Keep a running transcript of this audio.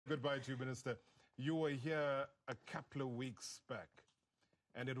Goodbye to you, Minister. You were here a couple of weeks back,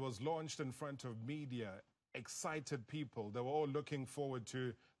 and it was launched in front of media, excited people. They were all looking forward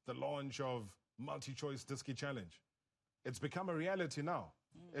to the launch of Multichoice Diski Challenge. It's become a reality now.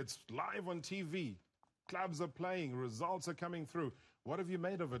 It's live on TV. Clubs are playing. Results are coming through. What have you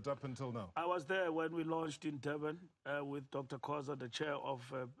made of it up until now? I was there when we launched in Durban with Dr. Khoza, the chair of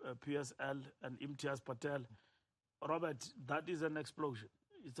PSL, and Imtiaz Patel. Robert, that is an explosion.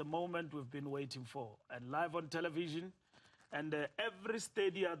 It's a moment we've been waiting for. And live on television, and every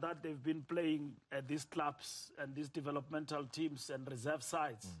stadia that they've been playing at these clubs and these developmental teams and reserve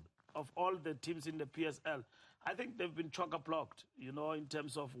sides of all the teams in the PSL, I think they've been chock-a-blocked, you know, in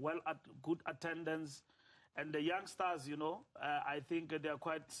terms of good attendance. And the youngsters, you know, I think they are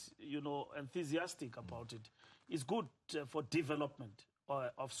quite, you know, enthusiastic about it. It's good for development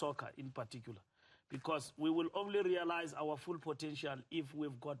of soccer in particular, because we will only realize our full potential if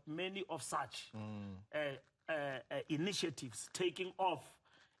we've got many of such initiatives taking off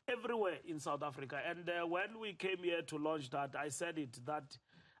everywhere in South Africa. And when we came here to launch that, I said it, that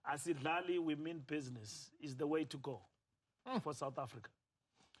Asidlali, we mean business, is the way to go for South Africa.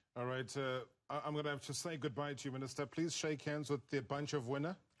 All right. I'm going to have to say goodbye to you, Minister. Please shake hands with the bunch of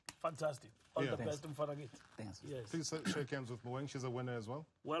winner. Fantastic. All the best in Faragit. Thanks. Yes. Please shake hands with Moeng. She's a winner as well.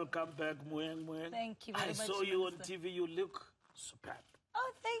 Welcome back, Moeng. Thank you very much. I saw you on TV. You look superb.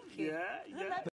 Oh, thank you. Yeah.